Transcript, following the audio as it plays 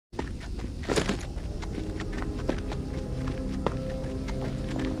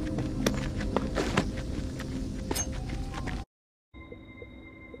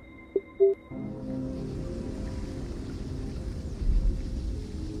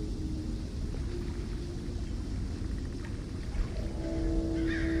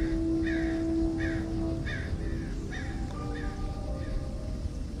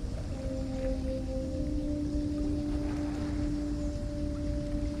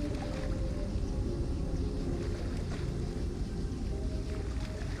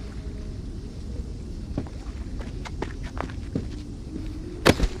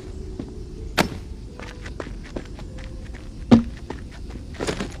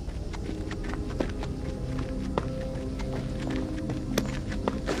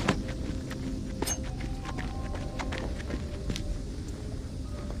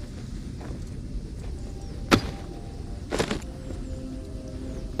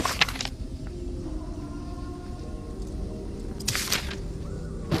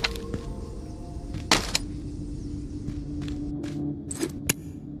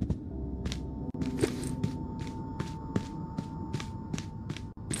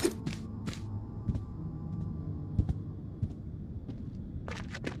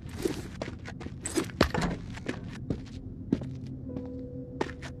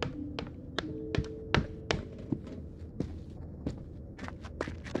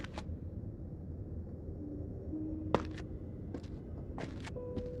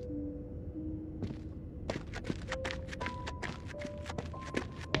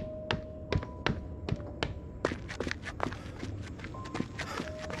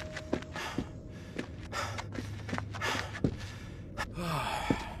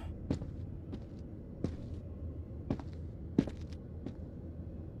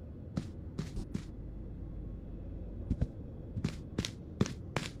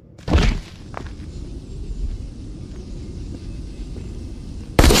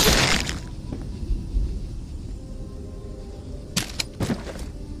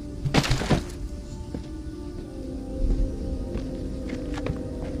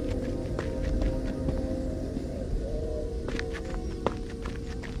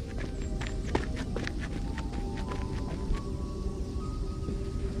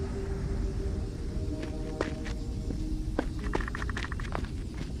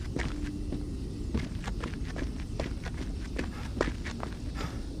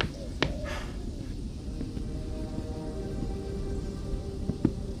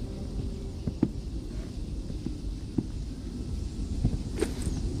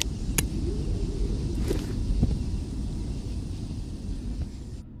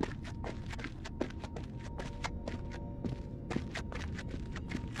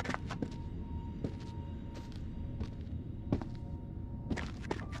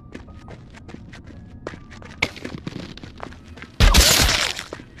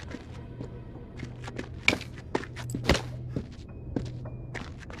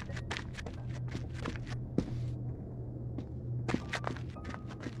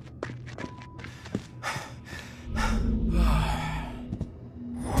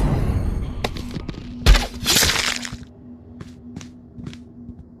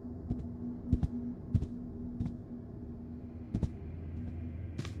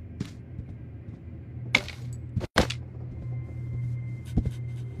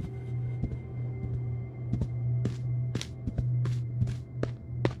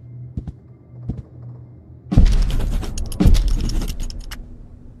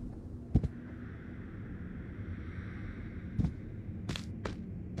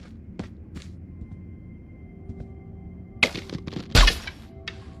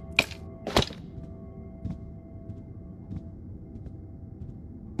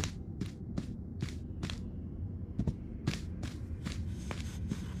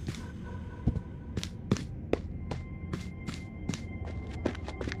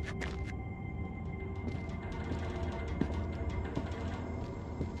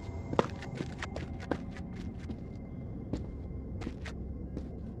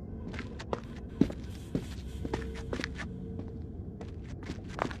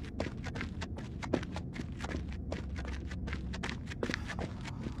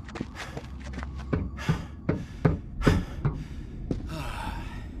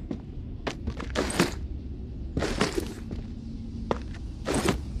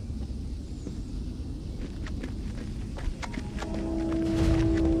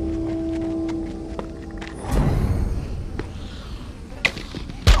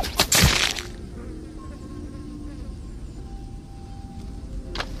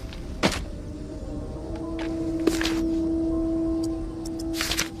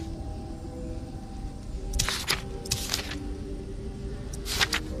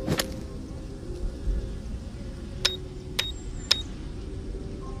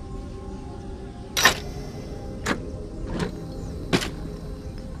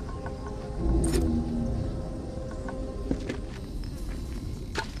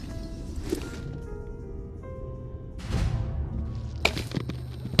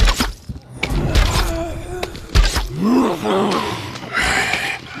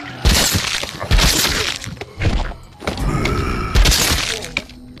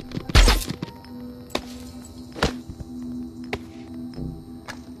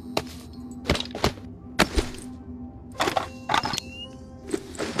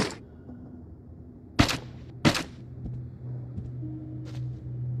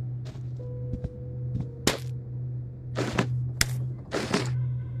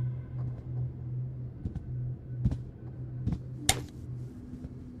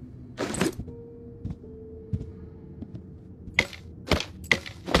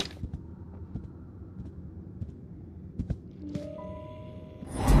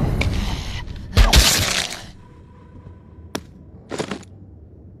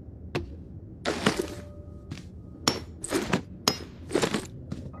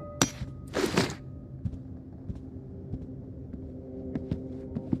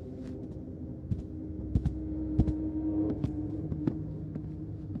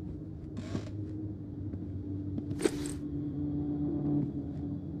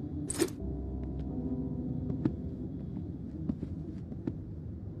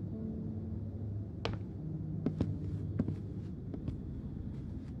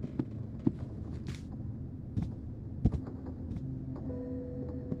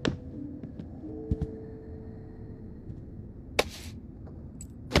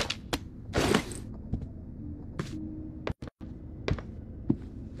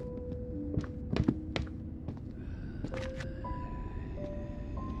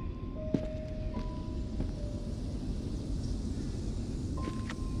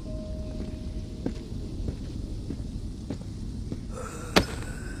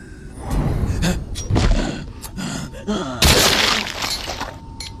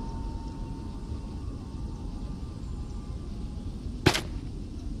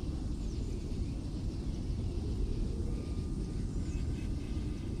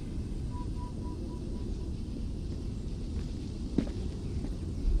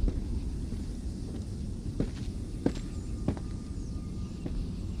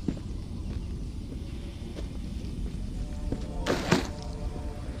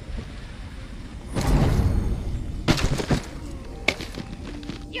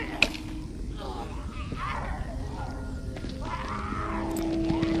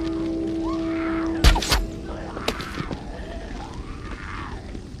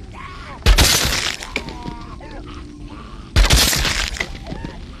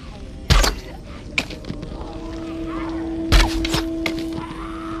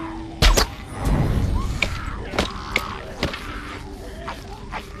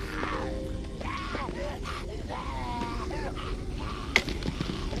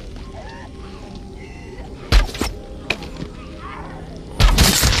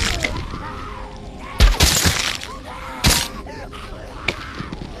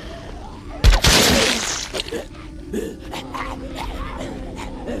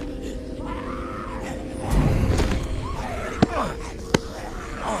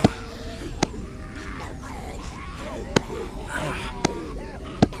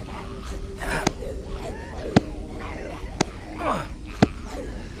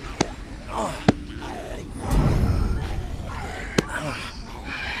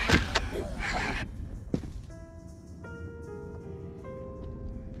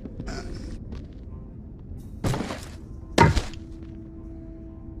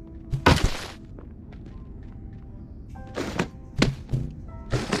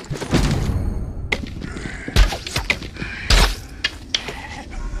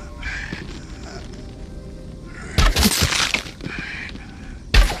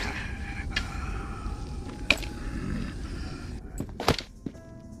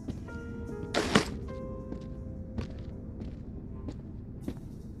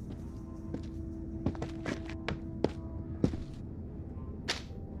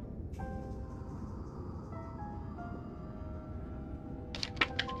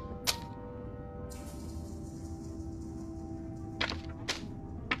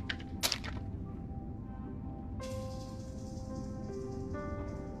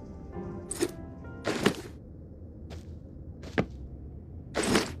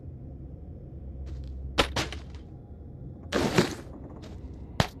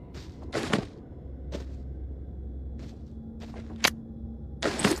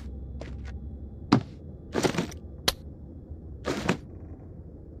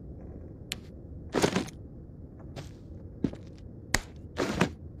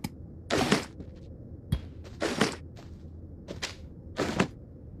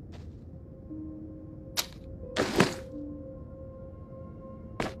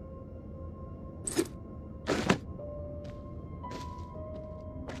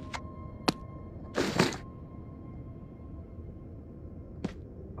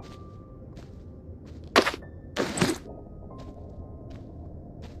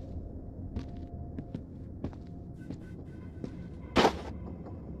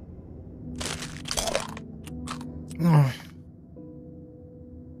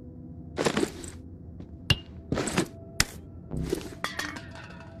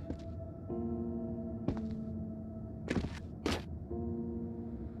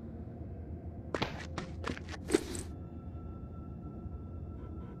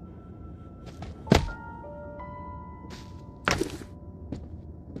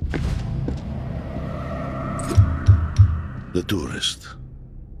The tourist,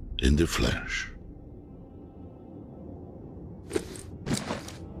 in the flesh.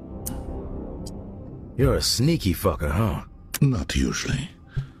 You're a sneaky fucker, huh? Not usually.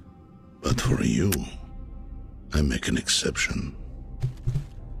 But for you, I make an exception.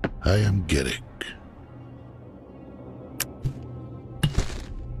 I am Garrick.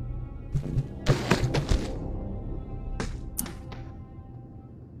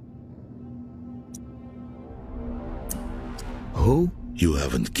 Who? You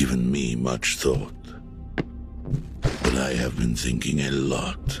haven't given me much thought. But I have been thinking a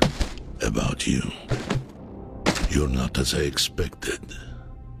lot about you. You're not as I expected.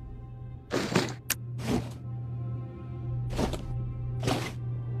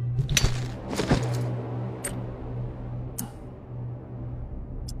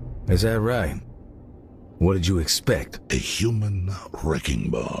 Is that right? What did you expect? A human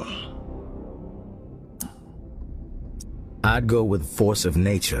wrecking ball. I'd go with force of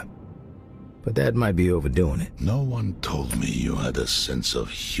nature. but that might be overdoing it. No one told me you had a sense of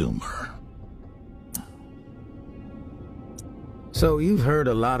humor. So you've heard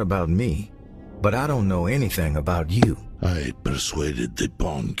a lot about me, but I don't know anything about you. I persuaded the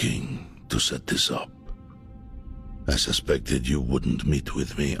Pawn King to set this up. I suspected you wouldn't meet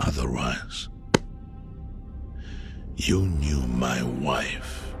with me otherwise. You knew my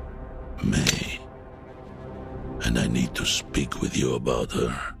wife, May, and I need to speak with you about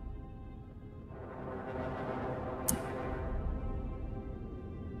her.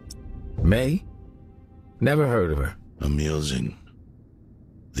 May? Never heard of her. Amusing.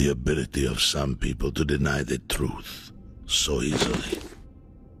 The ability of some people to deny the truth so easily.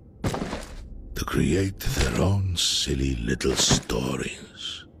 To create their own silly little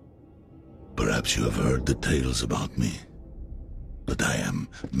stories. Perhaps you have heard the tales about me. But I am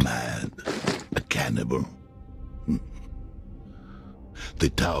mad, a cannibal. The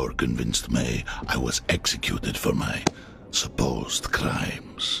tower convinced May I was executed for my supposed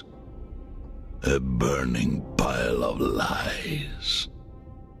crimes. A burning pile of lies.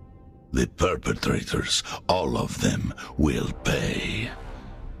 The perpetrators, all of them, will pay.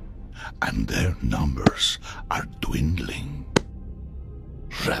 And their numbers are dwindling.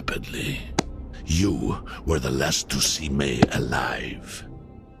 Rapidly. You were the last to see May alive.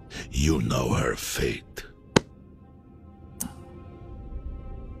 You know her fate.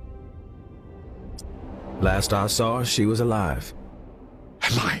 Last I saw her, she was alive.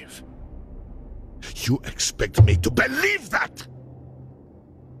 Alive? You expect me to believe that?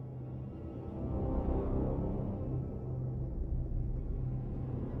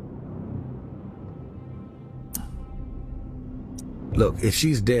 Look, if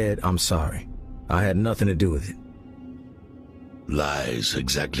she's dead, I'm sorry. I had nothing to do with it. Lies,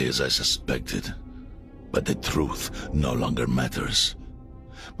 exactly as I suspected. But the truth no longer matters.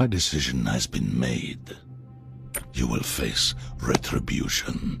 My decision has been made. You will face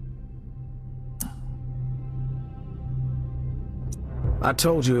retribution. I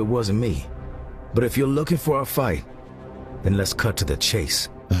told you it wasn't me. But if you're looking for a fight, then let's cut to the chase.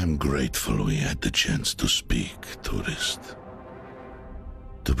 I'm grateful we had the chance to speak, tourist.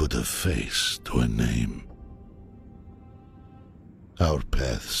 To put a face to a name. Our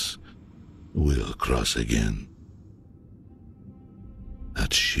paths will cross again.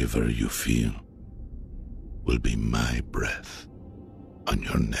 That shiver you feel will be my breath on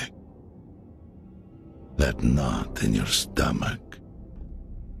your neck. That knot in your stomach,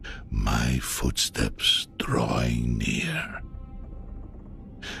 my footsteps drawing near.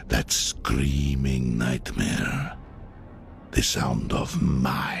 That screaming nightmare, the sound of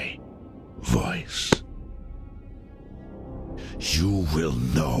my voice. You will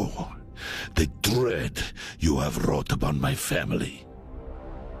know the dread you have wrought upon my family.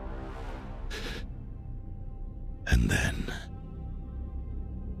 And then,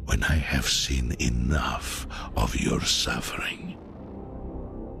 when I have seen enough of your suffering,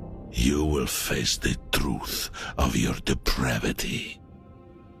 you will face the truth of your depravity.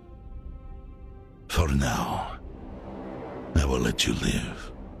 For now, I will let you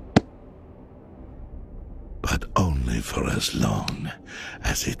live. But only for as long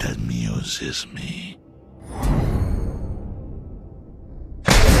as it amuses me.